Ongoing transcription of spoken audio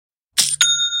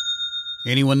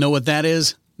Anyone know what that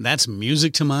is? That's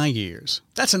music to my ears.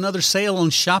 That's another sale on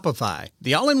Shopify,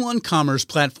 the all-in-one commerce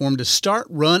platform to start,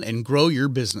 run, and grow your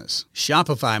business.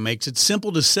 Shopify makes it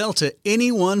simple to sell to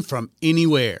anyone from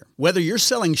anywhere. Whether you're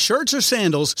selling shirts or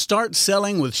sandals, start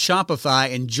selling with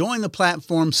Shopify and join the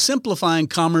platform simplifying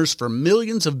commerce for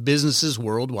millions of businesses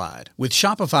worldwide. With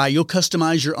Shopify, you'll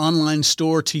customize your online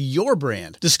store to your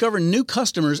brand, discover new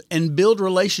customers, and build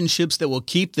relationships that will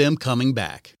keep them coming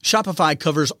back. Shopify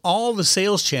covers all the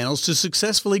sales channels to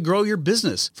successfully grow your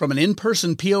business, from an in-person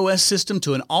POS system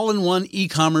to an all-in-one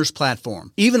e-commerce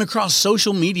platform, even across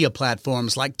social media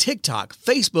platforms like TikTok,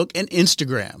 Facebook, and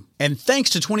Instagram. And thanks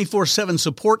to 24/7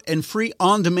 support and free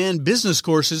on-demand business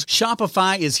courses,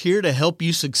 Shopify is here to help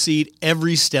you succeed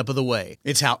every step of the way.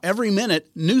 It's how every minute,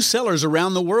 new sellers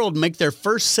around the world make their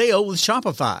first sale with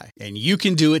Shopify. And you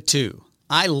can do it too.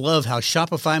 I love how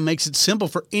Shopify makes it simple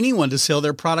for anyone to sell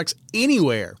their products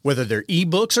anywhere. Whether they're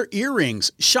ebooks or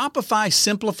earrings, Shopify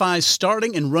simplifies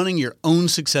starting and running your own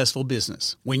successful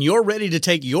business. When you're ready to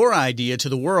take your idea to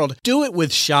the world, do it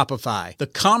with Shopify, the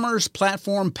commerce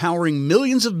platform powering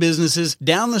millions of businesses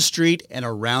down the street and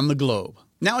around the globe.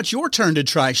 Now it's your turn to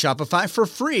try Shopify for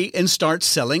free and start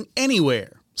selling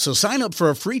anywhere. So sign up for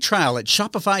a free trial at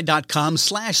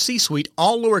shopify.com/C-Suite,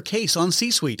 all lowercase on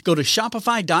C-Suite. Go to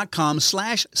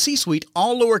shopify.com/C-Suite,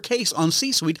 all lowercase on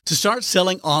C-Suite to start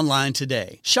selling online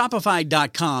today.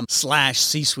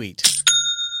 Shopify.com/C-Suite.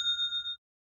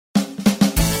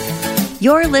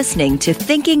 You're listening to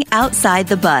Thinking Outside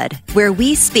the Bud, where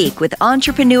we speak with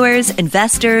entrepreneurs,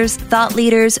 investors, thought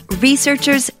leaders,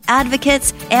 researchers,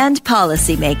 advocates, and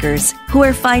policymakers who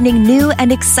are finding new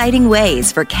and exciting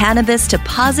ways for cannabis to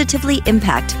positively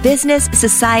impact business,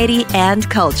 society, and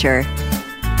culture.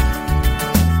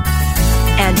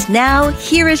 And now,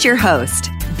 here is your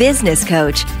host, business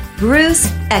coach, Bruce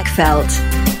Eckfeldt.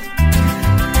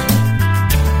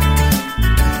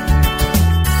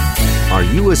 Are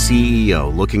you a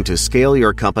CEO looking to scale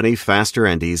your company faster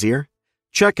and easier?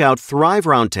 Check out Thrive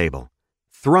Roundtable.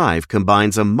 Thrive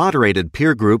combines a moderated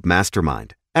peer group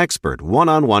mastermind, expert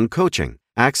one-on-one coaching,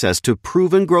 access to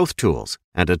proven growth tools,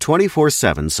 and a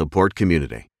 24/7 support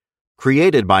community.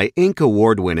 Created by Inc.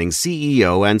 award-winning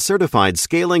CEO and certified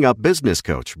scaling up business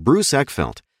coach Bruce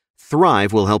Eckfeldt,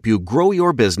 Thrive will help you grow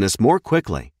your business more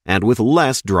quickly and with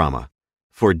less drama.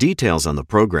 For details on the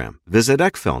program, visit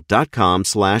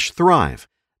eckfeldt.com/thrive.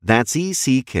 That's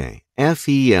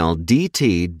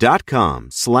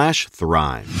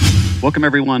ECKFELDT.com/thrive. Welcome,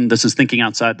 everyone. This is Thinking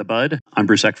Outside the Bud. I'm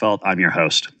Bruce Eckfeldt. I'm your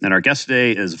host. And our guest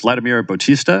today is Vladimir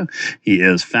Bautista. He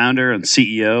is founder and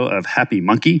CEO of Happy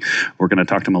Monkey. We're going to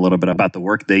talk to him a little bit about the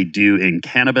work they do in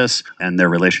cannabis and their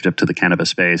relationship to the cannabis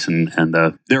space and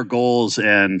their goals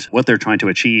and what they're trying to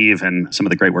achieve and some of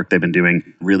the great work they've been doing,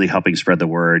 really helping spread the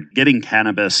word, getting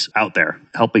cannabis out there,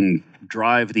 helping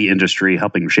drive the industry,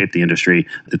 helping shape the industry.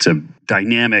 It's a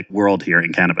dynamic world here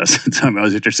in cannabis. So I'm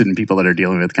always interested in people that are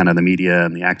dealing with kind of the media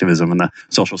and the activism and the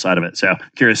social side of it. So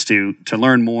curious to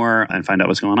learn more and find out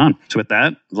what's going on. So with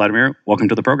that, Vladimir, welcome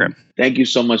to the program. Thank you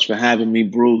so much for having me,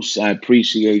 Bruce. I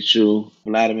appreciate you.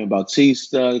 Vladimir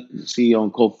Bautista, CEO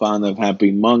and co-founder of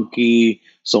Happy Monkey.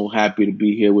 So happy to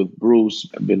be here with Bruce.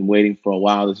 I've been waiting for a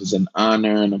while. This is an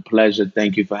honor and a pleasure.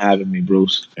 Thank you for having me,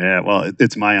 Bruce. Yeah, well,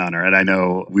 it's my honor. And I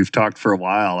know we've talked for a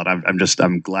while, and I'm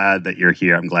glad that you're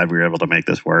here. I'm glad we were able to make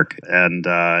this work. And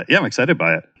I'm excited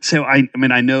by it. So, I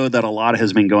know that a lot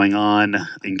has been going on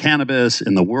in cannabis,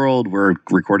 in the world. We're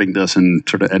recording this in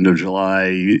sort of end of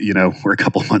July. We're a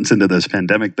couple months into this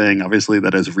pandemic thing. Obviously,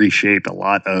 that has reshaped a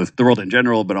lot of the world in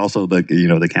general, but also the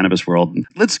cannabis world.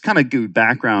 Let's kind of give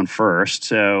background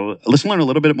first. So let's learn a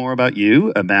little bit more about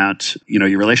you, about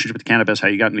your relationship with cannabis, how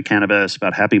you got into cannabis,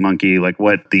 about Happy Monkey, like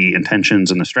what the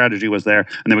intentions and the strategy was there,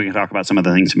 and then we can talk about some of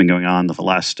the things that have been going on the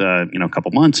last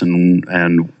couple months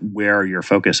and where your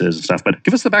focus is and stuff. But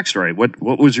give us the backstory. What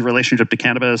was your relationship to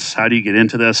cannabis? How do you get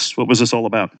into this? What was this all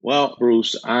about? Well,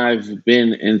 Bruce, I've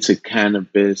been into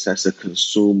cannabis as a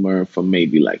consumer for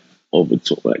maybe over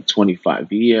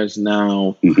 25 years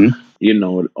now. Mm-hmm.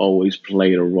 It always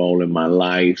played a role in my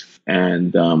life.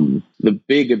 And the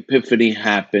big epiphany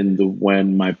happened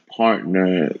when my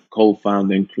partner,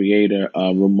 co-founder and creator,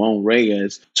 Ramon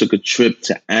Reyes, took a trip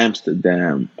to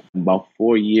Amsterdam about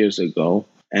 4 years ago.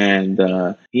 And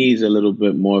he's a little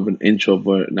bit more of an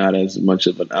introvert, not as much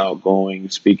of an outgoing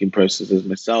speaking person as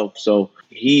myself. So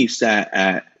he sat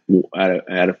at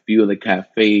at a few of the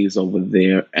cafes over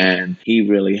there, and he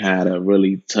really had a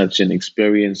really touching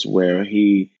experience where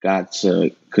he got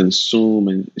to consume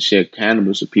and share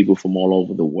cannabis with people from all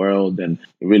over the world, and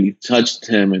it really touched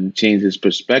him and changed his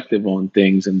perspective on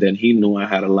things. And then he knew I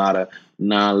had a lot of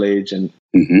knowledge and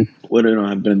whether or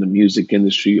not I've been in the music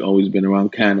industry, always been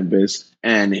around cannabis.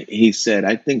 And he said,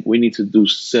 I think we need to do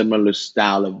similar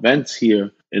style events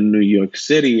here in New York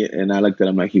City. And I looked at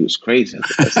him like he was crazy.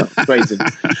 That sounds crazy.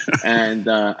 And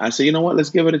I said, you know what, let's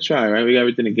give it a try, right? We got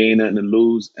everything to gain, nothing to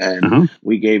lose. And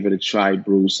we gave it a try,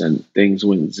 Bruce, and things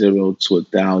went 0 to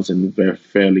 1,000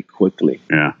 fairly quickly.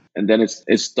 Yeah. And then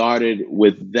it started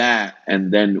with that.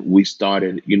 And then we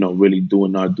started, really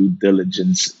doing our due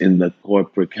diligence in the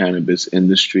corporate cannabis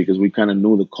industry, because we kind of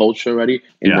knew the culture already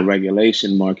in the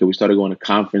regulation market. We started going to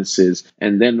conferences.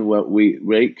 And then what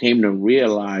we came to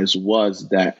realize was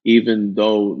that even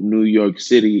though New York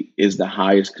City is the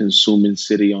highest consuming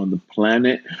city on the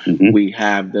planet, we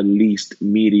have the least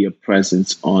media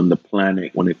presence on the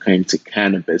planet when it came to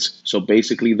cannabis. So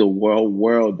basically the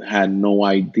world had no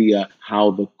idea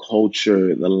how the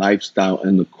culture, the lifestyle,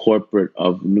 and the corporate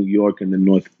of New York and the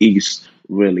Northeast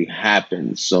really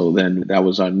happened. So then that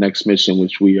was our next mission,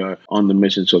 which we are on the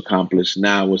mission to accomplish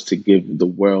now, was to give the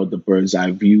world the bird's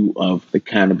eye view of the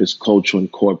cannabis culture and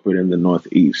corporate in the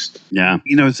Northeast. Yeah.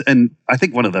 And I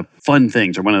think one of the fun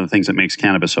things, or one of the things that makes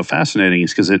cannabis so fascinating,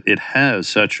 is because it has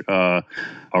such a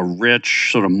rich,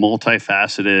 sort of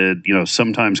multifaceted,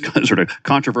 sometimes sort of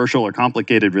controversial or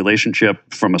complicated relationship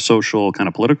from a social kind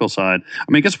of political side. I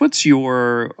mean, I guess what's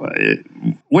your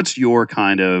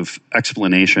kind of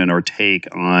explanation or take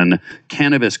on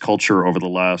cannabis culture over the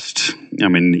last,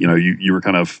 you were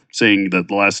kind of saying that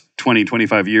the last 20,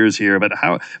 25 years here, but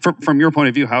how, from your point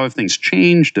of view, how have things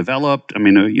changed, developed? I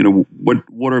mean,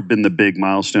 what have been the big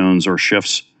milestones or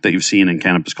shifts that you've seen in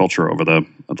cannabis culture over the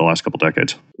last couple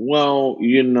decades? Well,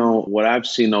 what I've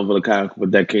seen over the couple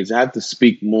of decades, I have to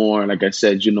speak more, like I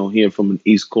said, here from an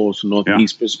East Coast,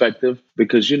 Northeast perspective,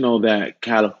 because that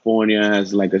California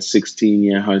has like a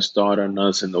 16-year head start on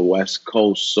us in the West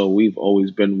Coast. So we've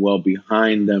always been well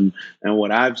behind them. And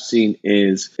what I've seen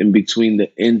is in between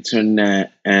the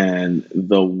internet and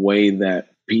the way that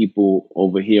people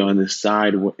over here on this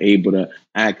side were able to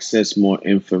access more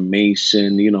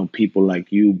information, people like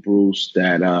you, Bruce,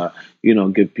 that,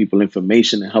 give people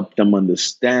information and help them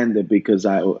understand it, because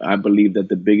I believe that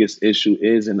the biggest issue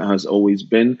is and has always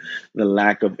been the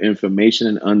lack of information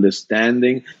and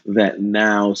understanding, that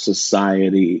now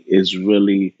society is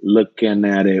really looking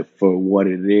at it for what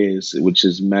it is, which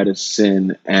is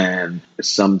medicine and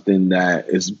something that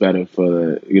is better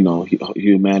for,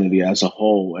 humanity as a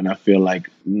whole. And I feel like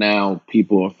now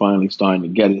people are finally starting to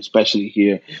get it, especially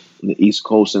here in the East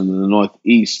Coast and in the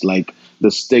Northeast. Like,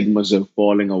 the stigmas are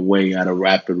falling away at a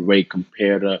rapid rate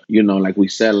compared to, like we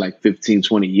said, like 15,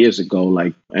 20 years ago,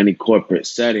 like any corporate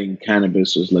setting,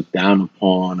 cannabis was looked down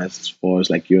upon as far as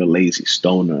like you're a lazy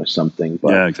stoner or something.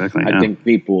 But yeah, exactly. I think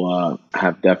people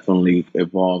have definitely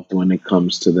evolved when it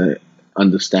comes to the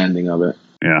understanding of it.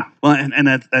 Yeah. Well, and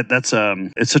that's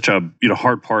it's such a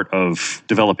hard part of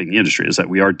developing the industry, is that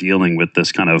we are dealing with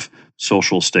this kind of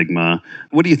social stigma.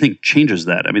 What do you think changes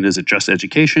that? I mean, is it just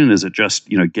education? Is it just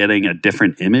getting a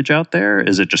different image out there?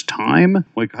 Is it just time?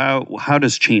 Like, how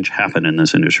does change happen in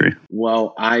this industry?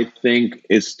 Well, I think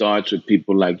it starts with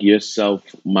people like yourself,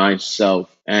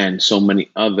 myself, and so many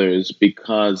others,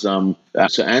 because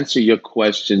to answer your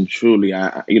question truly,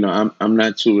 I'm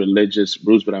not too religious,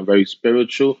 Bruce, but I'm very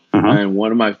spiritual. And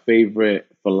one of my favorite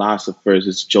philosophers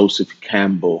is Joseph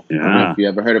Campbell. Yeah. I don't know if you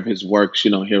ever heard of his works,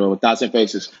 Hero of 1,000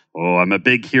 Faces. Oh, I'm a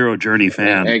big Hero Journey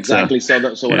fan. Exactly.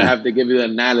 So what I have to give you the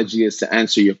analogy is to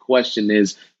answer your question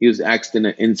is, he was asked in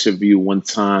an interview one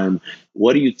time,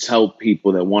 what do you tell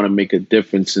people that want to make a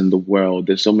difference in the world?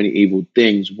 There's so many evil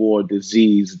things, war,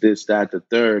 disease, this, that, the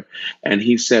third. And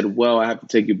he said, well, I have to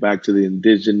take you back to the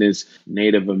indigenous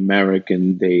Native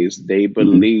American days. They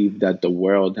believe that the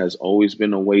world has always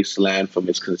been a wasteland from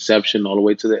its conception all the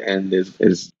way to the end.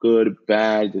 There's good,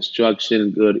 bad,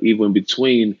 destruction, good, evil in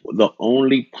between. The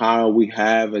only power we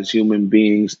have as human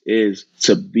beings is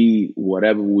to be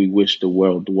whatever we wish the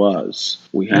world was.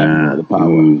 We have no other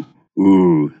power.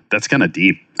 Ooh, that's kind of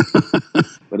deep.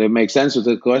 But it makes sense with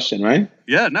the question, right?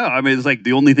 Yeah, no, I mean, it's like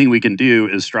the only thing we can do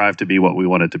is strive to be what we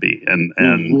want it to be.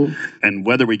 And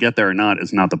whether we get there or not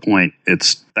is not the point.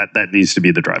 It's that needs to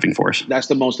be the driving force. That's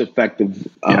the most effective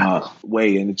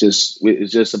way. And it's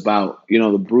just about,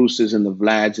 the Bruces and the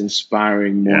Vlads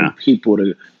inspiring more people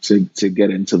to get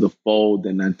into the fold.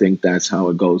 And I think that's how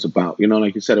it goes about.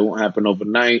 Like you said, it won't happen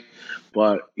overnight,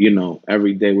 but,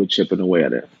 every day we're chipping away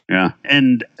at it. Yeah.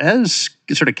 And as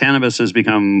sort of cannabis has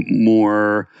become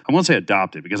more, I won't say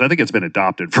adopted, because I think it's been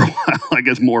adopted for a while, I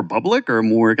guess more public or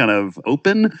more kind of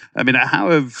open. I mean,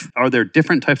 are there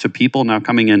different types of people now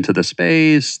coming into the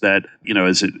space that,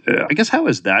 how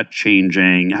is that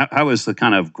changing? How is the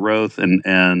kind of growth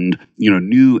and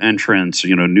new entrants,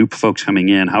 new folks coming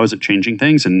in, how is it changing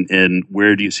things? And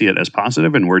where do you see it as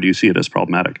positive and where do you see it as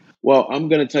problematic? Well, I'm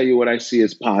going to tell you what I see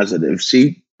as positive.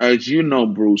 See, as you know,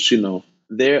 Bruce,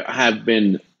 there have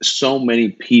been so many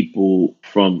people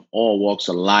from all walks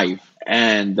of life.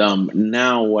 And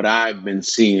now what I've been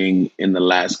seeing in the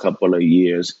last couple of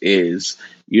years is,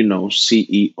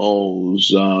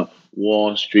 CEOs,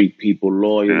 Wall Street people,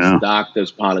 lawyers,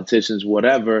 doctors, politicians,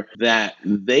 whatever, that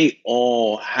they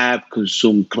all have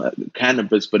consumed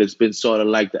cannabis, but it's been sort of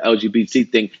like the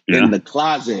LGBT thing in the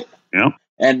closet. Yeah.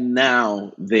 And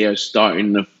now they are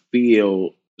starting to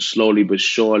feel slowly but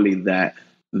surely that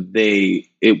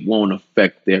it won't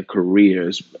affect their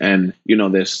careers. And,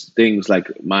 there's things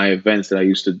like my events that I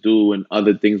used to do and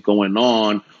other things going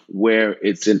on where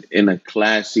it's in a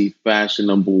classy,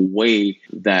 fashionable way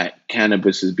that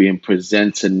cannabis is being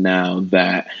presented now,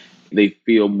 that they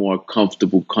feel more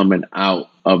comfortable coming out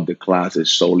of the closet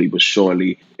slowly but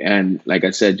surely. And like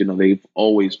I said, they've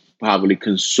always probably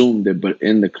consumed it, but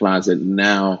in the closet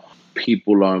now,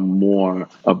 people are more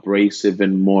abrasive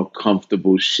and more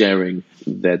comfortable sharing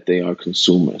that they are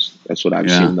consumers. That's what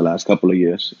I've seen in the last couple of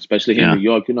years, especially here in New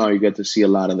York. You get to see a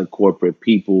lot of the corporate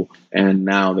people, and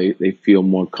now they feel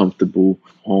more comfortable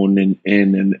honing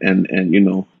in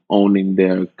and owning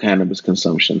their cannabis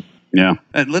consumption. Yeah.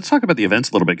 And let's talk about the events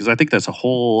a little bit, because I think that's a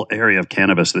whole area of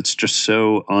cannabis that's just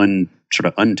so sort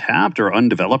of untapped or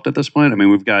undeveloped at this point. I mean,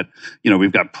 we've got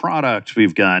product,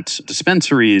 we've got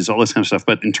dispensaries, all this kind of stuff.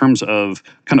 But in terms of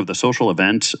kind of the social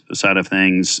event side of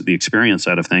things, the experience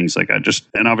side of things,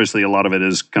 and obviously a lot of it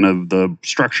is kind of the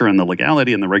structure and the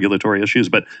legality and the regulatory issues.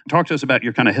 But talk to us about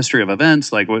your kind of history of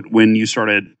events, like when you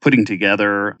started putting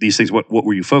together these things, what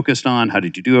were you focused on? How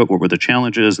did you do it? What were the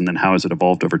challenges? And then how has it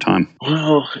evolved over time?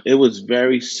 Well, it was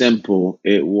very simple.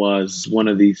 It was one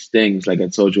of these things, like I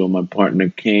told you, when my partner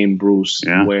came, Bruce,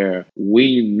 where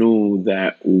we knew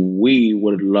that we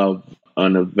would love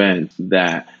an event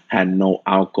that had no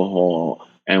alcohol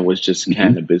and was just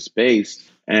cannabis based.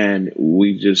 And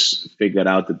we just figured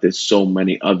out that there's so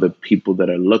many other people that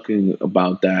are looking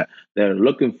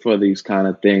for these kind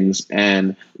of things.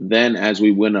 And then as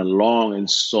we went along and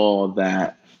saw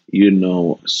that,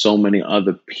 so many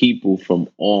other people from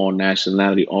all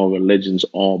nationality, all religions,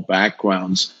 all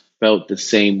backgrounds felt the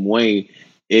same way,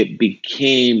 it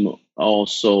became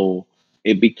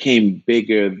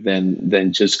bigger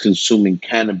than just consuming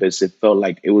cannabis. It felt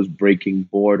like it was breaking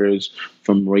borders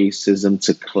from racism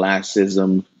to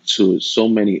classism to so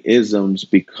many isms,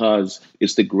 because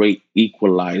it's the great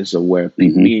equalizer where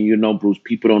me and Bruce,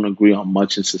 people don't agree on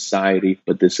much in society,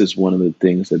 but this is one of the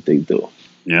things that they do.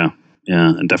 Yeah.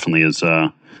 Yeah, it definitely is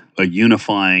a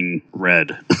unifying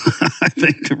red, I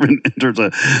think, in terms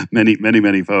of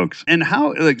many folks. And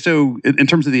how, so in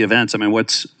terms of the events,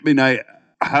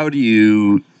 how do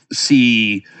you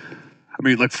see,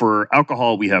 for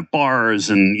alcohol, we have bars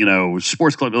and,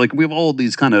 sports clubs, we have all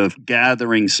these kind of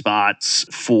gathering spots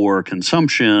for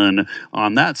consumption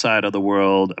on that side of the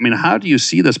world. How do you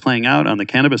see this playing out on the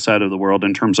cannabis side of the world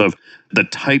in terms of the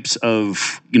types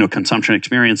of, consumption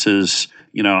experiences?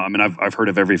 I've heard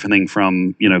of everything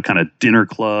from, kind of dinner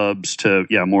clubs to,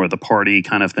 more of the party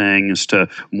kind of things to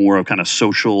more of kind of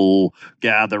social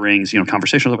gatherings,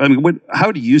 conversations.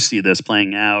 How do you see this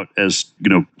playing out as,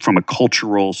 from a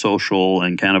cultural, social,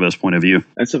 and cannabis point of view?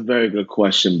 That's a very good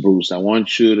question, Bruce. I want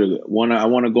to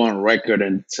go on record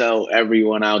and tell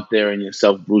everyone out there and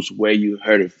yourself, Bruce, where you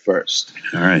heard it first.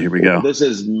 All right, here we go. This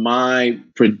is my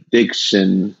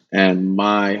prediction and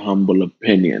my humble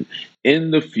opinion.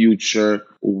 In the future,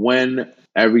 when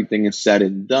everything is said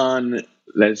and done,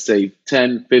 let's say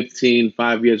 10, 15,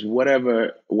 5 years,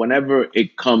 whatever, whenever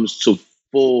it comes to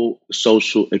full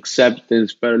social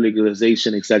acceptance, federal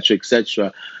legalization, et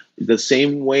cetera, the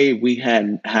same way we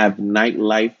have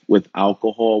nightlife with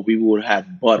alcohol, we would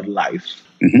have Bud Life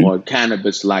or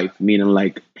cannabis life, meaning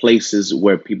like places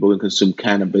where people can consume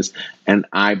cannabis. And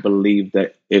I believe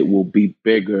that it will be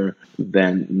bigger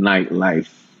than nightlife.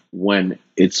 when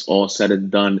it's all said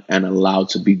and done and allowed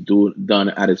to be done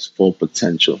at its full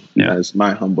potential. Yeah. That's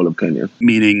my humble opinion.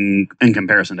 Meaning in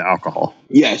comparison to alcohol.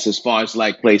 Yes, as far as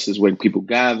like places where people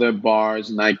gather,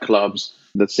 bars, nightclubs,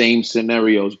 the same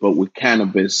scenarios, but with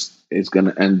cannabis, it's going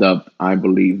to end up, I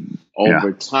believe,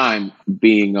 over time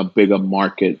being a bigger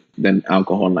market than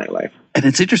alcohol nightlife. And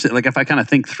it's interesting, like if I kind of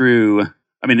think through,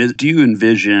 I mean, do you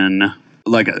envision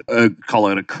like call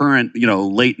it a current,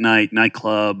 late night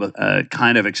nightclub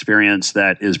kind of experience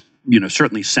that is,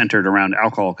 certainly centered around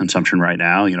alcohol consumption right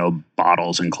now,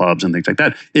 bottles and clubs and things like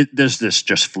that. Does this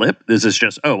just flip? Is this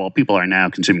just, people are now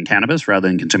consuming cannabis rather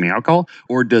than consuming alcohol?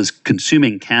 Or does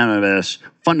consuming cannabis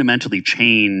fundamentally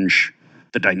change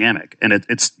the dynamic? And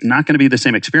it's not going to be the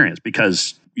same experience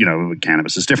because,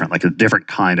 cannabis is different, like a different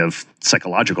kind of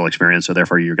psychological experience. So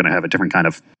therefore you're going to have a different kind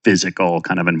of physical,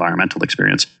 kind of environmental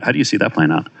experience. How do you see that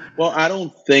playing out? Well, I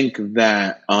don't think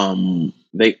that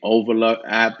they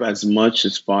overlap as much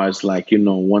as far as like,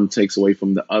 one takes away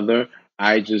from the other.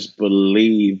 I just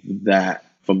believe that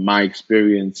from my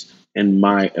experience in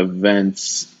my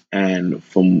events and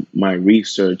from my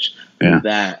research,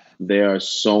 that there are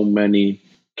so many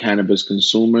cannabis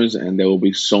consumers and there will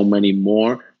be so many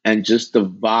more. And just the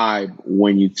vibe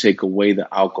when you take away the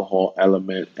alcohol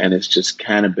element and it's just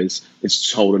cannabis,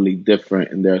 it's totally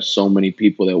different. And there are so many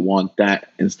people that want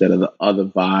that instead of the other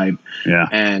vibe. Yeah.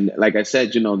 And like I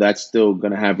said, that's still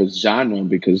going to have its genre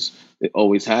because it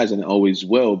always has and it always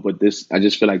will. But I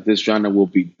just feel like this genre will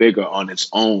be bigger on its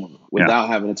own without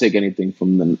having to take anything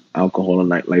from the alcohol and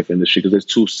nightlife industry because there's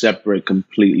two separate,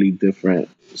 completely different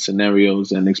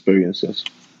scenarios and experiences.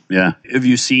 Yeah. Have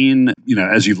you seen,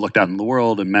 as you've looked out in the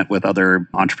world and met with other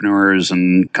entrepreneurs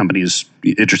and companies,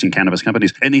 interesting cannabis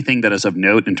companies, anything that is of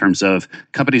note in terms of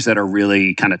companies that are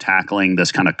really kind of tackling this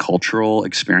kind of cultural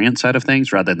experience side of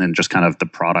things rather than just kind of the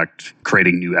product,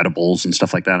 creating new edibles and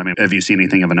stuff like that? I mean, have you seen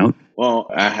anything of a note?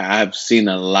 Well, I have seen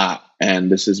a lot,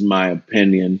 and this is my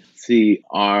opinion. See,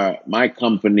 my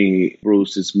company,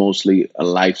 Bruce, is mostly a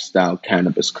lifestyle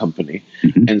cannabis company.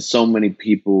 Mm-hmm. And so many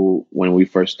people, when we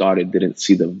first started, didn't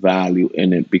see the value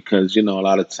in it because, a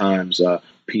lot of times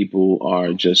people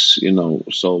are just,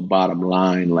 so bottom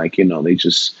line, like, they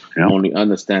just only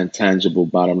understand tangible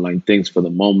bottom line things for the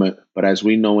moment. But as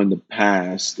we know in the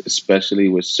past, especially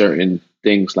with certain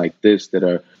things like this that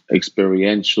are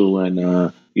experiential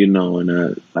and,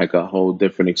 like a whole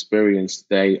different experience,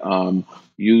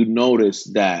 you notice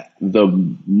that the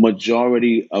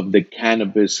majority of the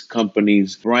cannabis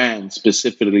companies' brands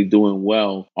specifically doing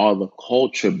well are the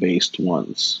culture-based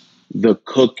ones, the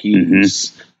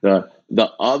cookies, the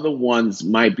other ones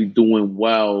might be doing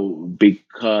well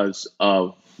because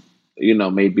of,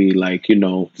 maybe like,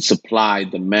 supply,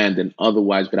 demand and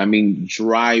otherwise. But I mean,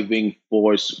 driving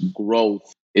force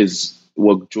growth is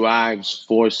what drives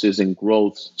forces and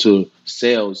growth to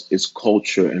sales is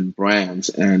culture and brands.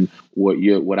 And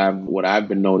what I've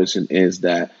been noticing is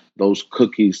that those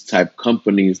cookies type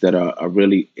companies that are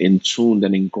really in tune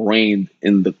and ingrained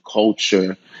in the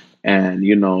culture and,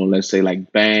 let's say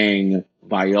like Bang,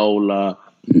 Viola,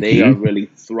 they are really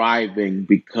thriving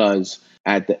because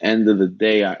at the end of the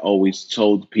day, I always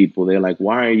told people, they're like,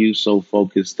 why are you so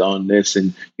focused on this?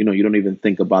 And, you don't even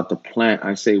think about the plant.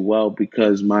 I say, well,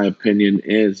 because my opinion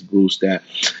is, Bruce, that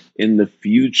in the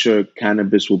future,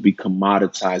 cannabis will be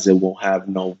commoditized. It will have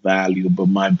no value, but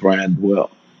my brand will.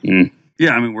 Mm.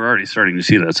 Yeah, I mean, we're already starting to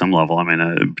see that at some level. I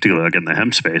mean, particularly like in the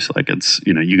hemp space, like it's,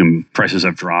 prices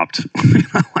have dropped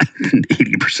like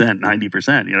 80%,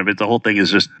 90%, but the whole thing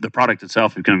is just the product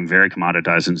itself is becoming very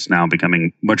commoditized and it's now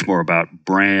becoming much more about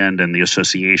brand and the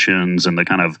associations and the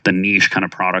kind of the niche kind of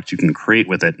product you can create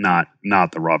with it, not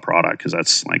the raw product. Because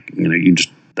that's like, you just,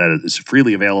 that is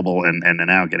freely available and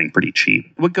now getting pretty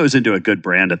cheap. What goes into a good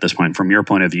brand at this point from your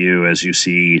point of view as you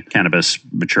see cannabis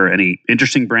mature? Any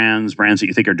interesting brands that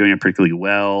you think are doing it particularly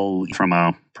well from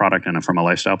a product and from a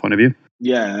lifestyle point of view?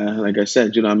 Yeah, like I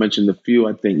said, I mentioned a few.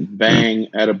 I think Bang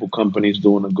Edible Company is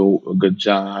doing a good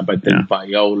job. I think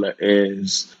Viola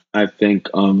is. I think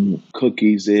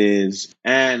Cookies is.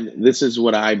 And this is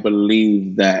what I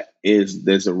believe that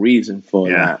there's a reason for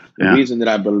that. The reason that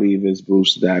I believe is,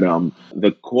 Bruce, that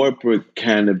the corporate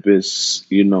cannabis,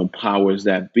 powers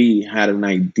that be had an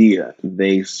idea.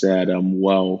 They said,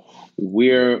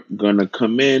 we're going to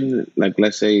come in, like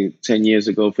let's say 10 years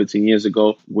ago, 15 years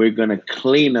ago, we're going to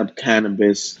clean up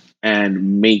cannabis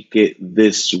and make it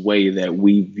this way that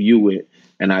we view it.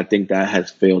 And I think that has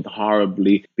failed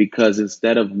horribly because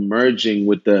instead of merging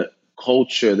with the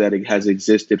culture that it has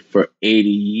existed for 80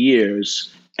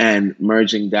 years, and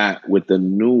merging that with the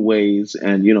new ways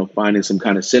and, finding some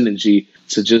kind of synergy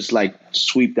to just like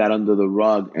sweep that under the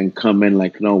rug and come in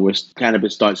like, no,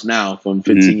 cannabis starts now from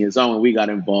 15 years on when we got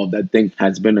involved. I think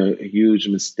has been a huge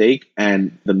mistake,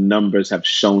 and the numbers have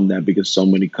shown that because so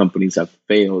many companies have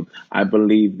failed. I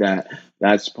believe that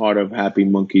that's part of Happy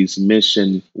Monkey's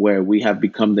mission, where we have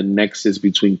become the nexus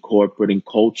between corporate and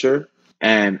culture.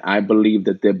 And I believe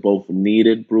that they're both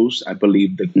needed, Bruce. I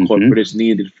believe the corporate is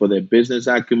needed for their business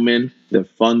acumen, their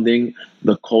funding.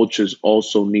 The culture is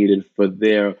also needed for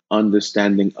their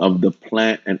understanding of the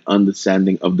plant and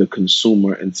understanding of the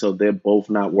consumer. Until they're both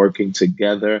not working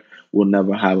together, we'll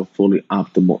never have a fully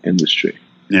optimal industry.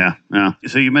 Yeah.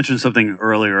 So you mentioned something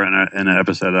earlier in an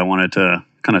episode I wanted to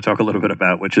kind of talk a little bit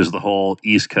about, which is the whole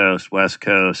East Coast, West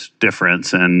Coast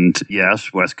difference. And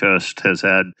yes, West Coast has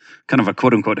had kind of a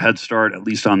quote unquote head start, at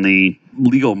least on the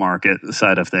legal market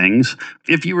side of things.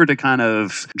 If you were to kind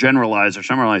of generalize or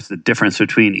summarize the difference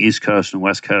between East Coast and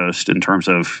West Coast in terms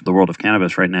of the world of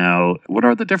cannabis right now, what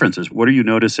are the differences? What are you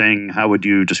noticing? How would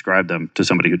you describe them to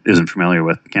somebody who isn't familiar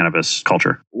with cannabis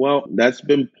culture? Well, that's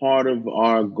been part of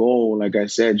our goal, like I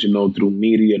said, through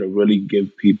media, to really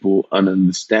give people an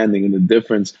understanding of the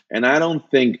difference. And I don't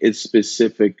think it's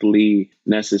specifically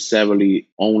necessarily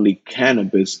only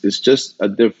cannabis. It's just a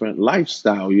different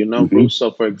lifestyle, Bruce.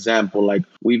 So, for example, like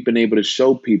we've been able to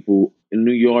show people in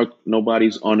New York,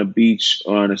 nobody's on a beach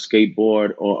or on a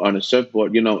skateboard or on a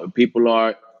surfboard. People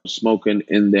are smoking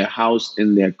in their house,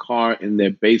 in their car, in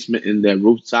their basement, in their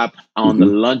rooftop, on the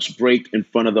lunch break in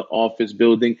front of the office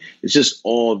building. It's just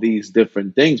all these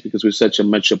different things because we're such a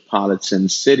metropolitan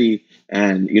city,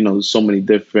 and so many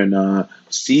different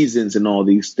seasons and all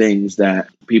these things that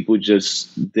people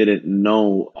just didn't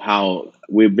know how.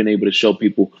 We've been able to show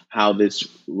people how this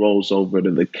rolls over to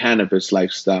the cannabis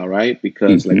lifestyle, right?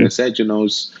 Because like I said,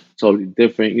 it's totally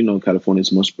different.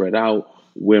 California's more spread out.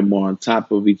 We're more on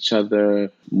top of each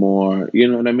other, more, you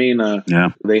know what I mean?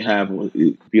 They have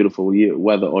beautiful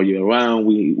weather all year round.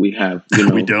 We have,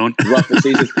 we don't. rougher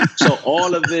seasons. So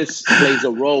all of this plays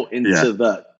a role into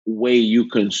the way you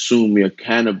consume your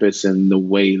cannabis and the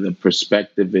way the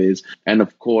perspective is. And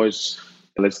of course,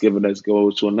 let's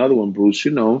go to another one, Bruce.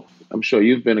 I'm sure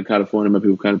you've been to California, my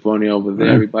people, California over there.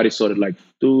 Everybody's sort of like,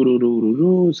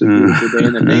 do. It's a beautiful day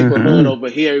in the neighborhood. Over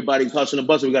here, everybody's hustling the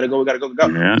bus. We got to go.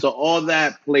 Yeah. So all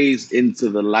that plays into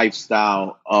the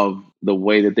lifestyle of the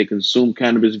way that they consume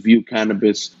cannabis, view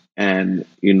cannabis, and,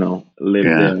 live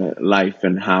their life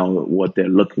and what they're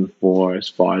looking for as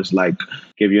far as like,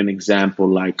 give you an example,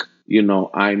 like,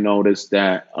 I noticed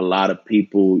that a lot of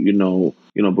people,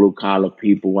 blue collar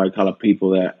people, white collar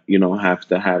people that, have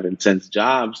to have intense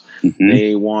jobs,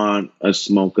 they want a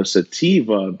smoke a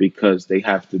sativa because they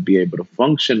have to be able to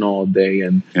function all day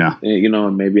and,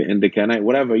 and maybe an indica night,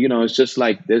 whatever, it's just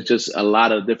like, there's just a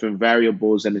lot of different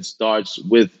variables, and it starts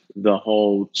with the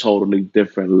whole totally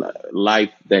different life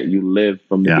that you live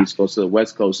from the East Coast to the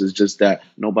West Coast. Is just that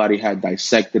nobody had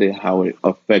dissected it, how it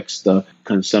affects the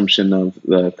consumption of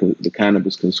the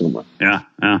cannabis consumer. Yeah.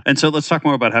 And so let's talk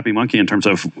more about Happy Monkey in terms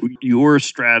of your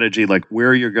strategy, like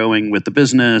where you're going with the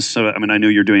business. So, I know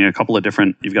you're doing you've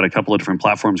got a couple of different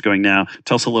platforms going now.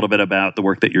 Tell us a little bit about the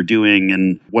work that you're doing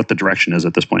and what the direction is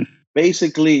at this point.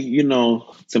 Basically,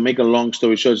 to make a long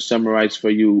story short, to summarize for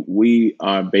you, we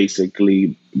are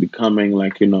basically becoming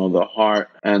like, the heart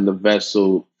and the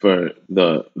vessel for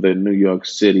the New York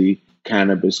City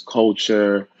cannabis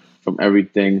culture, from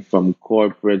everything from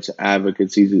corporate to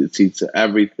advocacy to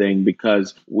everything,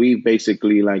 because we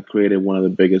basically like created one of the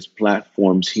biggest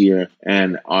platforms here.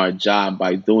 And our job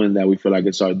by doing that, we feel like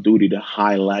it's our duty to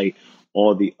highlight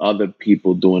all the other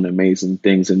people doing amazing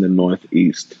things in the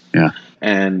Northeast. Yeah.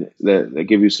 And they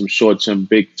give you some short-term,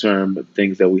 big-term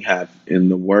things that we have in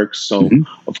the works. So,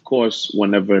 of course,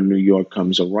 whenever New York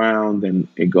comes around and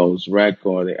it goes rec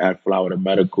or they add flower to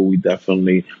medical, we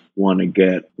definitely want to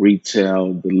get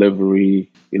retail, delivery,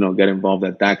 get involved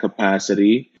at that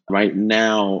capacity. Right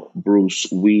now, Bruce,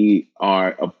 we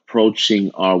are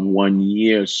approaching our 1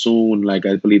 year soon, like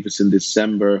I believe it's in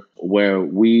December, where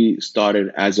we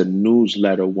started as a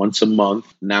newsletter once a month.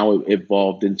 Now it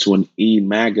evolved into an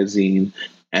e-magazine.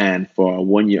 And for our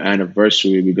 1 year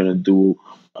anniversary, we're going to do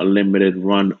a limited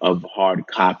run of hard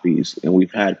copies. And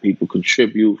we've had people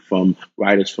contribute, from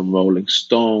writers from Rolling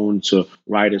Stone to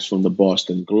writers from the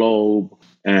Boston Globe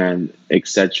and et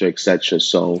cetera, et cetera.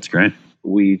 So that's great.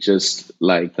 We just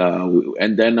like,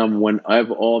 and then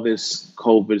whenever all this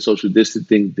COVID social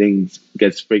distancing things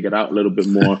gets figured out a little bit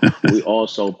more, we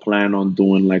also plan on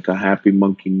doing like a Happy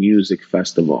Monkey music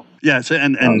festival. Yeah. So,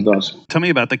 and tell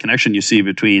me about the connection you see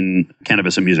between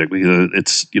cannabis and music, because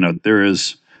it's, there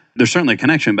is there's certainly a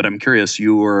connection, but I'm curious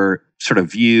your sort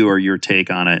of view or your take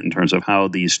on it in terms of how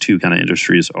these two kind of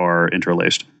industries are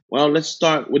interlaced. Well, let's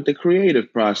start with the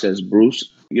creative process, Bruce.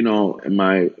 You know, in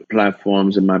my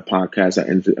platforms, in my podcast,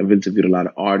 I've interviewed a lot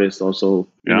of artists. Also,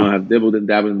 you know, I've dabbled in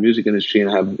the music industry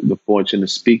and have the fortune to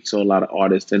speak to a lot of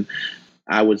artists. And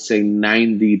I would say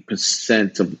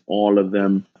 90% of all of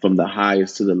them, from the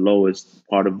highest to the lowest,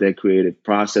 part of their creative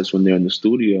process when they're in the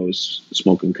studio is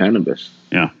smoking cannabis.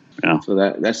 Yeah. So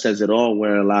that says it all,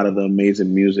 where a lot of the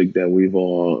amazing music that we've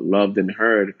all loved and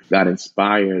heard got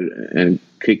inspired and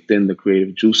kicked in the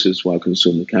creative juices while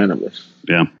consuming cannabis.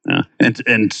 Yeah.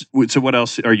 And so what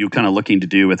else are you kind of looking to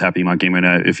do with Happy Monk? I mean,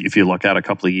 if you look at a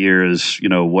couple of years, you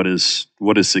know, what does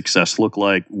success look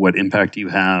like? What impact do you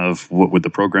have? What would the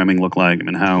programming look like? I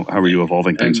mean, how are you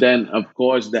evolving things? And then, of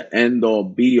course, the end all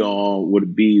be all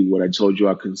would be what I told you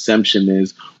our consumption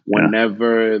is.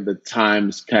 Whenever the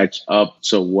times catch up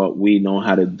to what we know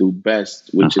how to do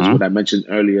best, which is what I mentioned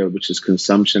earlier, which is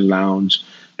consumption lounge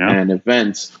and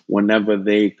events, whenever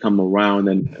they come around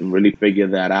and really figure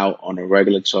that out on a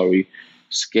regulatory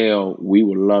scale, we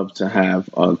would love to have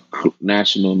a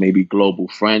national, maybe global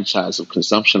franchise of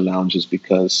consumption lounges,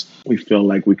 because we feel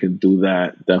like we can do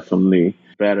that definitely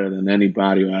better than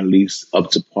anybody, or at least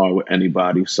up to par with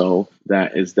anybody. So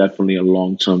that is definitely a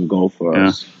long-term goal for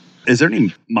us. Is there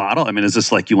any model? I mean, is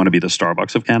this like you want to be the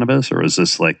Starbucks of cannabis, or is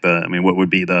this like what would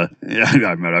be the?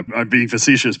 Yeah, I'm being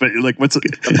facetious, but like, what's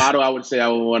the model? I would say I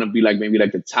would want to be like maybe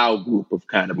like the Tao Group of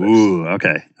cannabis. Ooh,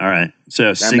 okay, all right.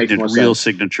 So real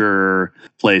signature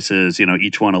places. You know,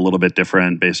 each one a little bit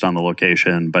different based on the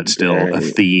location, but still a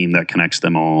theme that connects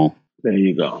them all. There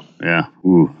you go. Yeah.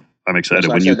 Ooh, I'm excited.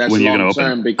 When you're going to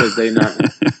open? Because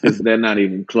they're not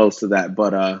even close to that,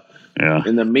 but.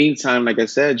 In the meantime, like I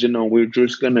said, you know, we're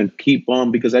just going to keep on,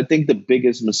 because I think the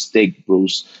biggest mistake,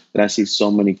 Bruce, that I see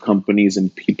so many companies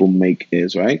and people make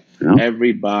is,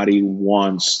 everybody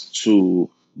wants to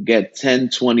get 10,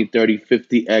 20, 30,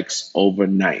 50x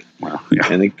overnight. Wow.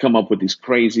 And they come up with these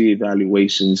crazy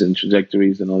evaluations and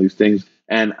trajectories and all these things.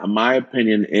 And my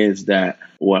opinion is that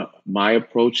what my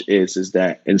approach is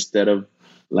that instead of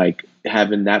like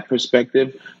having that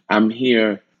perspective, I'm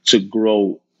here to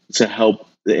grow, to help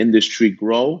the industry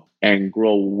grow and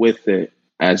grow with it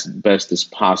as best as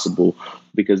possible,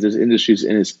 because this industry is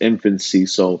in its infancy.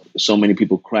 So many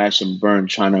people crash and burn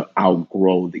trying to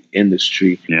outgrow the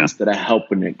industry instead of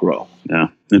helping it grow. Yeah.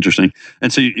 Interesting.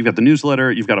 And so you've got the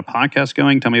newsletter, you've got a podcast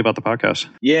going. Tell me about the podcast.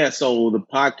 Yeah. So the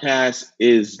podcast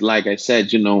is, like I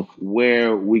said, you know,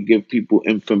 where we give people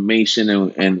information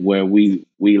and where we,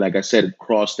 like I said,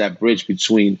 cross that bridge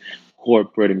between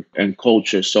corporate and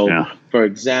culture. So, for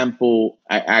example,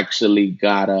 I actually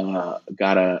got a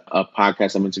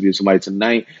podcast. I'm interviewing somebody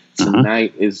tonight.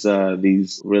 Tonight is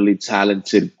these really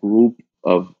talented group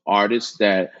of artists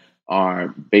that are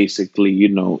basically, you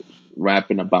know,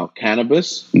 rapping about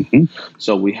cannabis.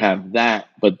 So we have that,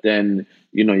 but then,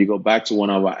 you know, you go back to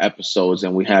one of our episodes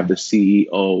and we have the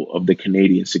CEO of the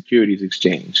Canadian Securities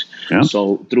Exchange.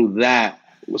 So through that,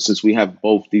 since we have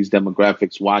both these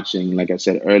demographics watching, like I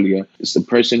said earlier, it's the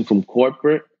person from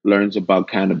corporate learns about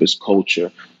cannabis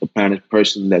culture. The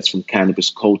person that's from cannabis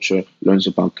culture learns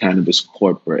about cannabis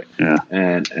corporate.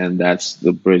 And that's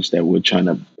the bridge that we're trying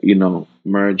to, you know,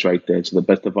 merge right there to the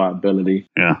best of our ability.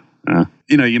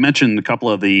 You know, you mentioned a couple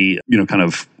of the, you know, kind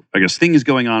of, I guess, things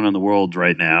going on in the world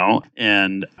right now.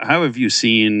 And how have you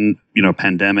seen, you know,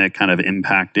 pandemic kind of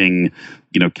impacting,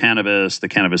 you know, cannabis, the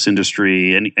cannabis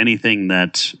industry, anything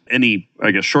that,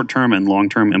 I guess, short-term and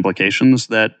long-term implications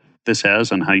that this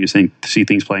has on how you see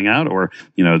things playing out? Or,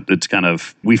 you know, it's kind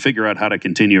of, we figure out how to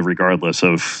continue regardless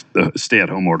of the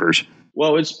stay-at-home orders?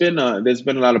 Well, there's been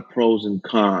a lot of pros and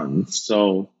cons.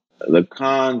 So the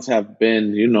cons have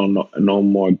been, you know, no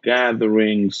more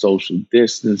gatherings, social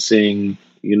distancing.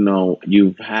 You know,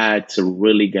 you've had to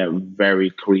really get very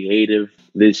creative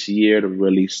this year to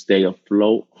really stay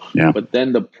afloat. But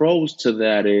then the pros to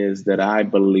that is that I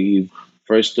believe,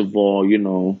 first of all, you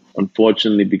know,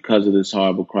 unfortunately, because of this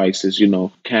horrible crisis, you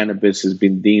know, cannabis has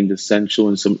been deemed essential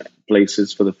in some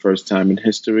places for the first time in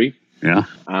history.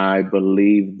 I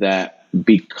believe that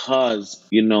because,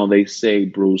 you know, they say,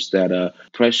 Bruce, that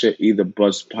pressure either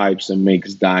busts pipes and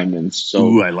makes diamonds. So,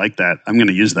 ooh, I like that. I'm going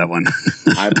to use that one.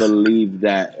 I believe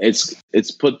that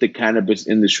it's put the cannabis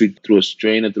industry through a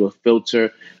strainer, through a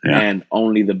filter, and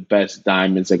only the best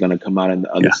diamonds are going to come out on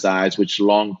the other sides, which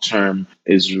long term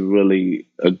is really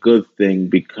a good thing,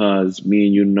 because me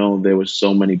and you know there were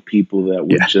so many people that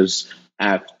were just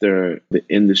after the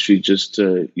industry just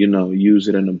to, you know, use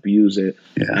it and abuse it.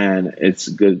 And it's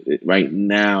good right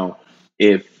now.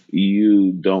 If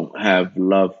you don't have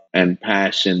love and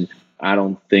passion, I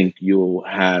don't think you'll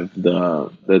have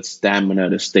the stamina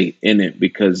to stay in it,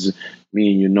 because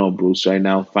me and you know, Bruce, right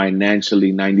now,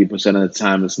 financially, 90% of the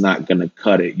time, it's not going to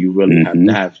cut it. You really have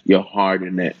to have your heart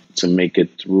in it to make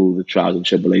it through the trials and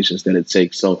tribulations that it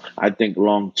takes. So I think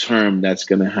long term, that's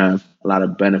going to have a lot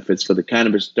of benefits for the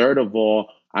cannabis. Third of all,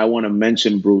 I want to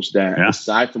mention, Bruce, that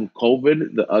aside from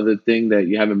COVID, the other thing that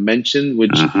you haven't mentioned,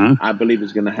 which I believe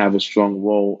is going to have a strong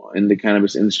role in the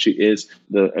cannabis industry, is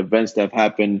the events that have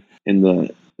happened in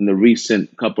the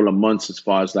recent couple of months, as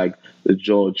far as like the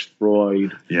George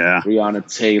Floyd, Breonna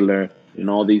Taylor, and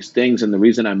all these things. And the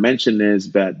reason I mention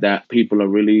is that people are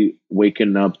really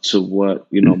waking up to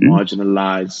what,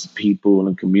 marginalized people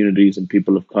and communities and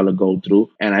people of color go through.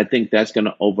 And I think that's going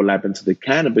to overlap into the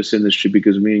cannabis industry,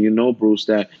 because me and you know, Bruce,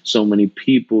 that so many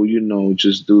people,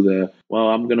 just do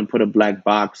I'm going to put a black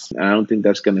box. And I don't think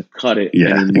that's going to cut it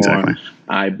anymore. Exactly.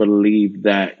 I believe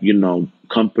that,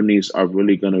 companies are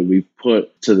really going to be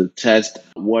put to the test.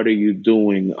 What are you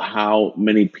doing? How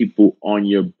many people on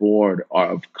your board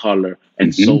are of color?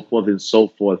 And so forth and so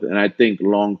forth. And I think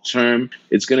long term,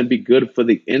 it's going to be good for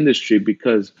the industry,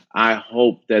 because I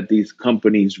hope that these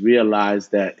companies realize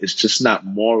that it's just not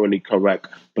morally correct,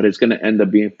 but it's going to end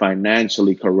up being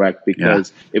financially correct.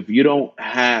 Because if you don't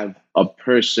have a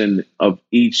person of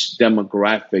each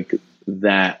demographic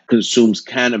that consumes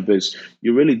cannabis,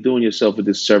 you're really doing yourself a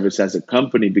disservice as a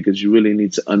company, because you really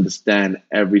need to understand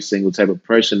every single type of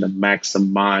person to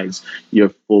maximize your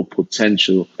full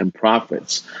potential and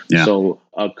profits. So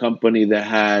a company that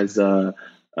has a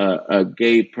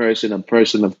gay person, a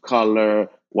person of color,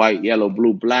 white, yellow,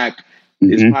 blue, black,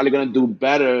 is probably going to do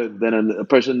better than a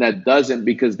person that doesn't,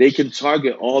 because they can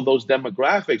target all those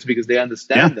demographics because they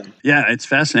understand them. Yeah, it's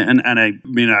fascinating. And I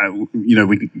mean,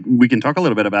 we can talk a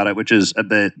little bit about it, which is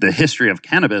the history of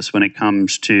cannabis when it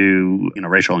comes to,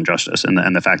 racial injustice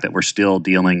and the fact that we're still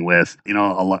dealing with,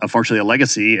 unfortunately a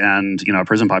legacy and, a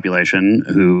prison population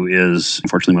who is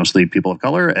unfortunately mostly people of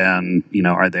color and,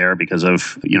 are there because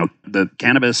of, the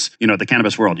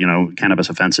cannabis world, cannabis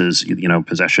offenses,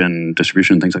 possession,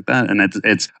 distribution, things like that. And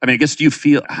I guess, do you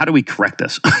feel, how do we correct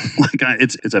this?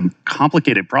 It's a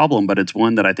complicated problem, but it's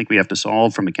one that I think we have to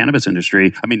solve from the cannabis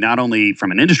industry. I mean, not only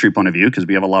from an industry point of view, because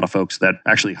we have a lot of folks that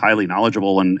are actually highly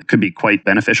knowledgeable and could be quite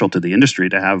beneficial to the industry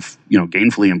to have,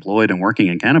 gainfully employed and working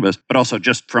in cannabis, but also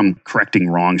just from correcting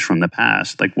wrongs from the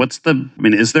past. Like,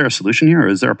 is there a solution here, or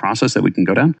is there a process that we can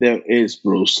go down? There is,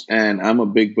 Bruce. And I'm a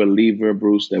big believer,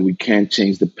 Bruce, that we can't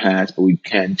change the past, but we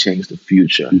can change the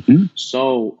future.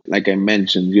 So, like I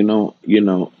mentioned,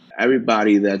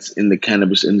 everybody that's in the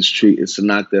cannabis industry, it's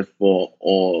not their fault.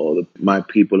 All my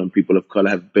people and people of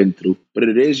color have been through, but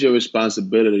it is your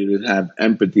responsibility to have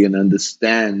empathy and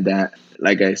understand that,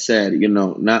 like I said,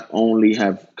 not only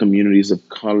have communities of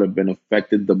color been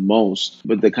affected the most,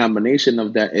 but the combination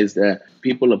of that is that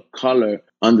people of color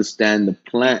understand the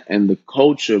plant and the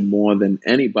culture more than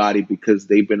anybody, because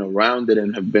they've been around it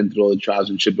and have been through all the trials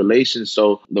and tribulations.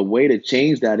 So the way to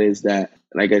change that is that,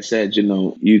 like I said,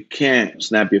 you can't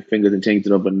snap your fingers and change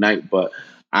it overnight, but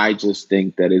I just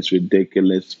think that it's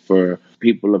ridiculous for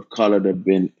people of color that have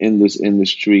been in this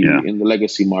industry, in the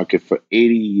legacy market for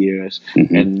 80 years,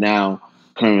 and now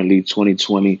currently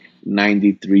 2020,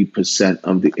 93%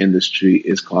 of the industry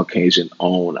is Caucasian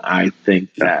owned. I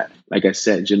think that, like I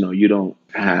said, you don't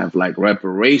have like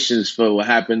reparations for what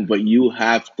happened, but you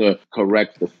have to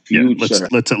correct the future. Yeah,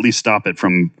 let's at least stop it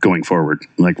from going forward.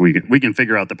 Like we can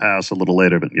figure out the past a little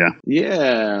later, but make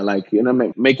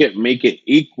it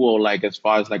equal, like as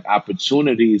far as like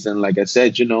opportunities. And like I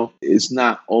said, it's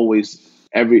not always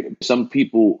some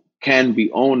people can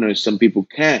be owners, some people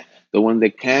can't. The one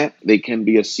that can't, they can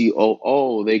be a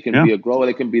COO, they can be a grower,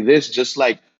 they can be this, just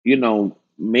like,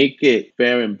 make it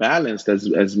fair and balanced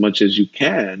as much as you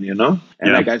can,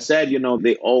 And like I said,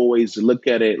 they always look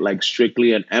at it like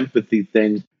strictly an empathy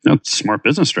thing. That's smart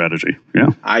business strategy. Yeah.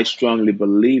 I strongly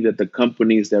believe that the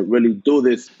companies that really do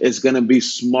this is going to be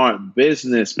smart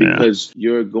business, because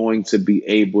you're going to be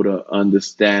able to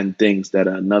understand things that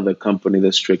another company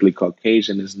that's strictly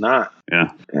Caucasian is not. Yeah.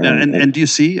 And do you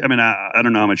see, I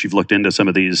don't know how much you've looked into some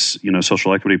of these,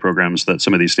 social equity programs that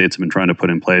some of these states have been trying to put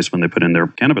in place when they put in their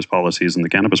cannabis policies in the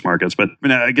cannabis markets. But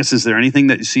I guess, is there anything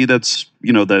that you see that's,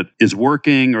 that is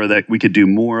working or that we could do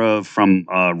more of from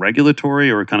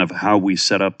regulatory or kind of how we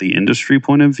set up the industry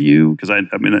point of view? Because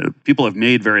people have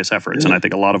made various efforts, and I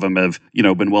think a lot of them have,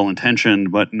 been well intentioned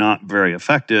but not very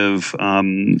effective.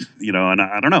 And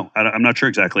I don't know. I'm not sure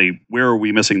exactly where are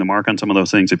we missing the mark on some of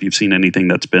those things. If you've seen anything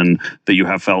that you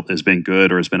have felt has been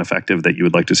good or has been effective that you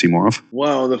would like to see more of?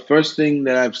 Well, the first thing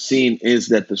that I've seen is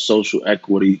that the social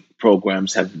equity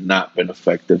programs have not been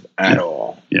effective at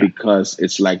all because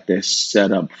it's like they're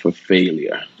set up for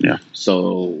failure. Yeah.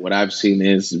 So what I've seen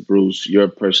is, Bruce, you're a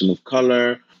person of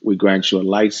color. We grant you a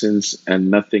license and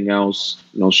nothing else,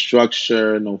 no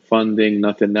structure, no funding,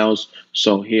 nothing else.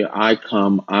 So here I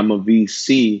come, I'm a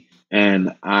VC,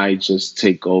 and I just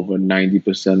take over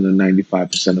 90% or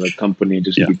 95% of the company and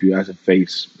just keep you as a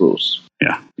face, Bruce.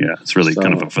 Yeah. It's really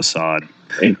kind of a facade.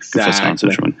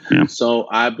 Exactly. Yeah. So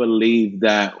I believe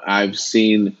that I've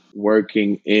seen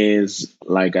working is,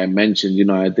 like I mentioned,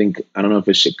 I don't know if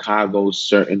it's Chicago,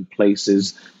 certain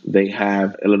places they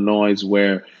have, Illinois,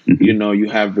 where, you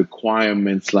have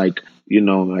requirements like,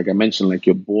 like I mentioned, like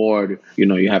your board,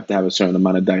 you have to have a certain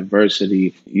amount of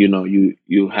diversity.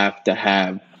 You have to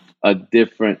have a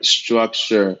different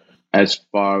structure as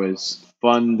far as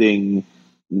funding,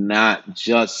 not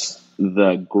just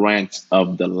the grant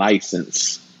of the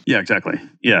license. Yeah, exactly.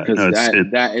 Yeah, because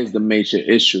that is the major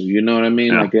issue. You know what I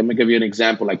mean? Yeah. Like, let me give you an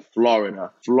example. Like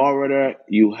Florida,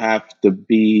 you have to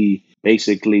be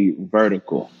basically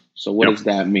vertical. So what does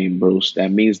that mean, Bruce?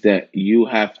 That means that you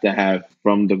have to have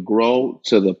from the grow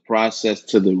to the process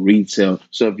to the retail.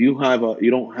 So if you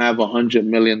don't have $100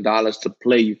 million to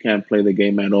play, you can't play the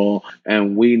game at all.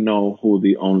 And we know who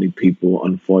the only people,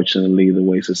 unfortunately, the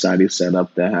way society is set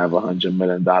up, that have $100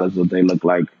 million, what they look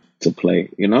like to play,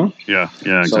 Yeah,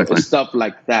 exactly. So it's stuff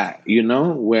like that,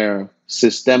 where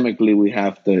systemically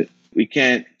we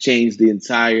can't change the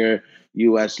entire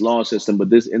U.S. law system, but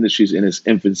this industry is in its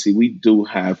infancy. We do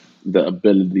have the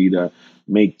ability to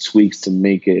make tweaks to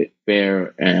make it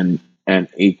fair and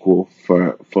equal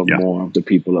for more of the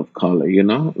people of color,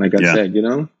 Like I said,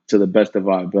 to the best of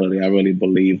our ability, I really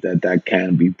believe that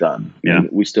can be done. Yeah. And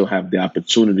we still have the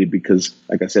opportunity because,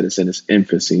 like I said, it's in its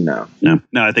infancy now. Yeah.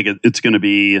 No, I think it's going to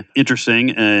be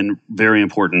interesting and very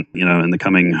important, in the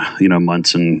coming,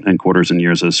 months and quarters and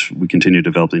years as we continue to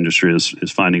develop the industry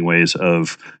is finding ways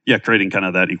of, creating kind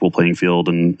of that equal playing field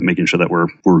and making sure that we're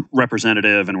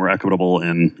representative and we're equitable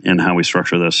in how we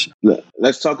structure this.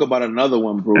 Let's talk about another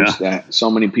one, Bruce, that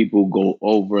so many people go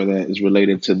over that is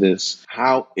related to this.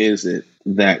 How is it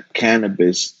that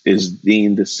cannabis is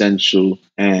deemed essential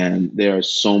and there are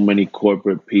so many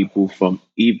corporate people, from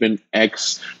even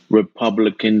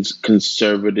ex-Republicans,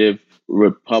 conservative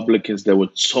Republicans that were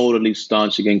totally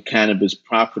staunch against cannabis,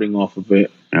 profiting off of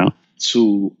it,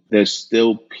 to there's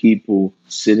still people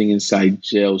sitting inside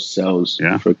jail cells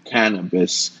for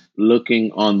cannabis,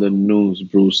 looking on the news,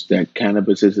 Bruce, that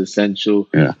cannabis is essential,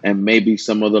 and maybe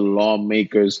some of the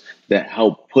lawmakers that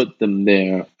help put them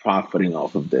there profiting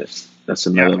off of this. That's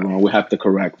another one we have to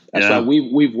correct. That's why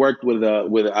we've worked with I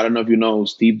don't know if you know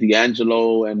Steve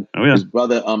D'Angelo and his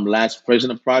brother Last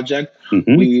Prisoner Project.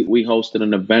 Mm-hmm. We hosted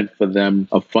an event for them,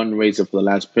 a fundraiser for the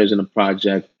Last Prisoner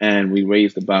Project, and we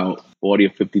raised about $40,000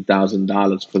 or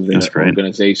 $50,000 for their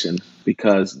organization,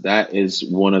 because that is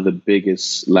one of the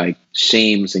biggest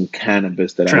shames in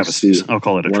cannabis that I see. I'll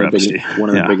call it a travesty. One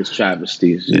of the biggest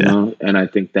travesties, you know. And I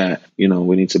think that we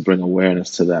need to bring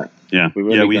awareness to that. Yeah,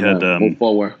 we had move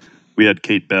forward. We had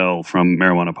Kate Bell from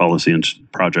Marijuana Policy and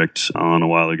Project on a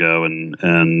while ago, and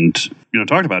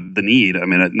talked about the need. I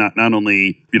mean, not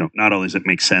only does it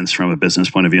make sense from a business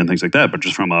point of view and things like that, but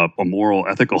just from a moral,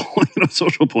 ethical,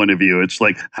 social point of view. It's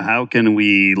like, how can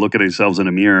we look at ourselves in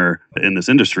a mirror in this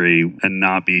industry and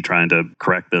not be trying to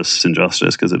correct this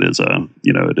injustice? Because it is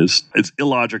it's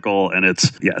illogical and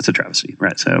it's a travesty,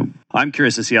 right? So I'm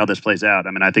curious to see how this plays out.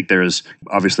 I mean, I think there's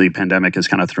obviously pandemic is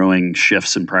kind of throwing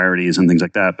shifts and priorities and things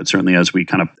like that, but certainly as we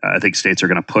I think states are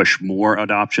going to push more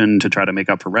adoption to try to make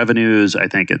up for revenues. I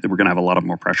think we're going to have a lot of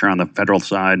more pressure on the federal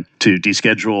side to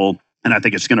deschedule. And I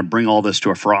think it's going to bring all this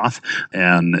to a froth,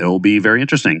 and it'll be very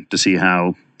interesting to see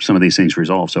how some of these things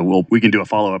resolve. So we can do a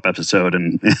follow-up episode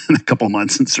in a couple of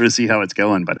months and sort of see how it's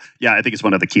going. But I think it's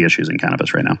one of the key issues in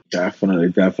cannabis right now. Definitely.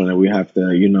 We have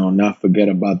to, not forget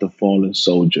about the fallen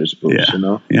soldiers, Bruce,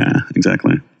 Yeah,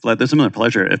 exactly. Vlad, this has been a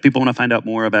pleasure. If people want to find out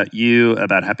more about you,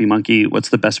 about Happy Monkey, what's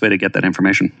the best way to get that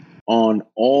information? On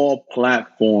all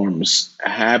platforms,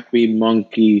 Happy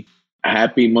Monkey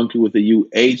with a U,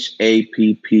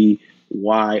 HappyMunkey.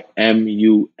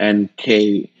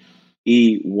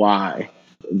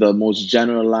 The most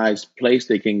generalized place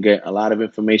they can get a lot of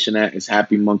information at is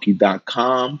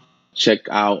happymonkey.com. Check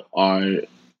out our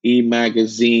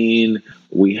e-magazine.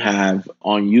 We have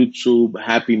on YouTube,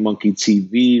 Happy Monkey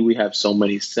TV. We have so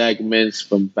many segments,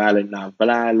 from Valid Not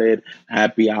Valid,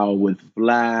 Happy Hour with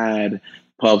Vlad,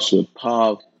 Puffs with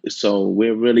Puff. So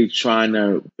we're really trying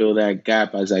to fill that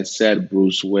gap, as I said,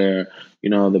 Bruce, where,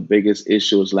 the biggest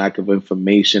issue is lack of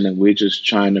information. And we're just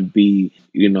trying to be,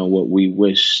 what we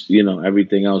wish,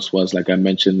 everything else was, like I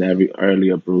mentioned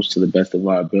earlier, Bruce, to the best of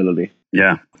our ability.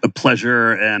 Yeah, a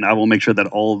pleasure. And I will make sure that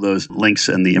all of those links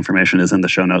and the information is in the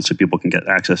show notes so people can get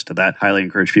access to that. Highly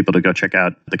encourage people to go check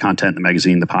out the content, the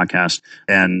magazine, the podcast.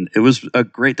 And it was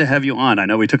great to have you on. I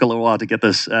know we took a little while to get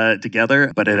this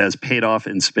together, but it has paid off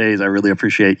in spades. I really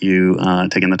appreciate you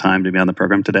taking the time to be on the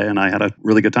program today. And I had a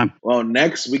really good time. Well,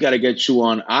 next, we got to get you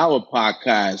on our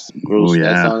podcast, Bruce.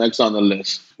 Yeah. That's next on the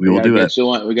list. We will do it.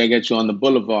 We got to get you on the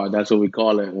boulevard. That's what we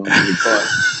call it.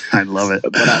 I love it.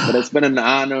 But it's been an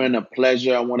honor and a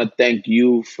pleasure. I want to thank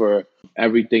you for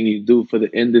everything you do for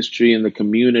the industry and the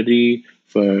community,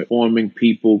 for informing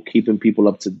people, keeping people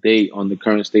up to date on the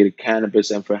current state of cannabis,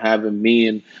 and for having me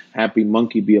and Happy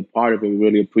Monkey be a part of it. We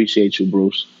really appreciate you,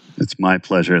 Bruce. It's my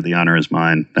pleasure. The honor is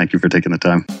mine. Thank you for taking the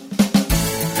time.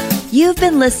 You've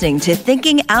been listening to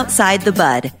Thinking Outside the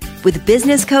Bud with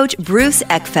business coach Bruce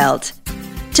Eckfeldt.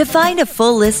 To find a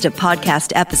full list of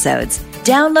podcast episodes,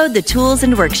 download the tools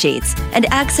and worksheets, and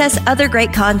access other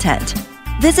great content,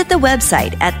 visit the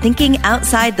website at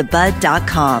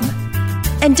thinkingoutsidethebud.com.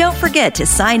 And don't forget to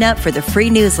sign up for the free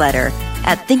newsletter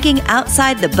at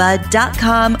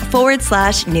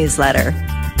thinkingoutsidethebud.com/newsletter.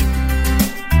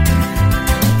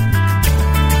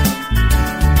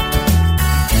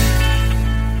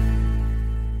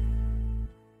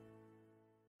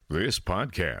 This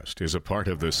podcast is a part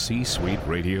of the C-Suite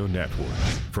Radio Network.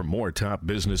 For more top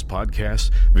business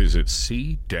podcasts, visit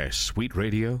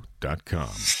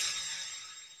c-suiteradio.com.